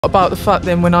About the fact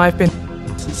then when I've been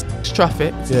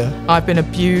trafficked, I've been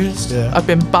abused, I've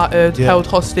been battered, held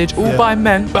hostage, all by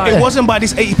men. But it wasn't by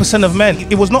this 80% of men.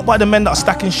 It was not by the men that are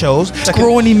stacking shows.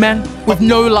 Scrawny men with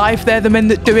no life, they're the men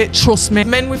that do it, trust me.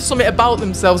 Men with something about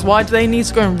themselves, why do they need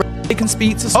to go and they can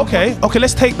speak to someone? Okay,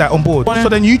 let's take that on board. So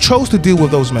then you chose to deal with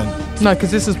those men? No,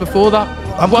 because this is before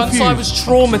that. Once I was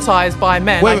traumatised by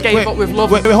men, I gave up with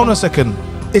love. Wait, hold on a second.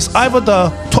 It's either the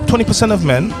top 20% of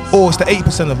men or it's the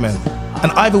 80% of men.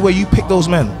 And either way, you pick those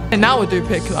men. And now I do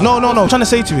pick that. No. What I'm trying to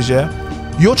say to you is,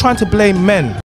 you're trying to blame men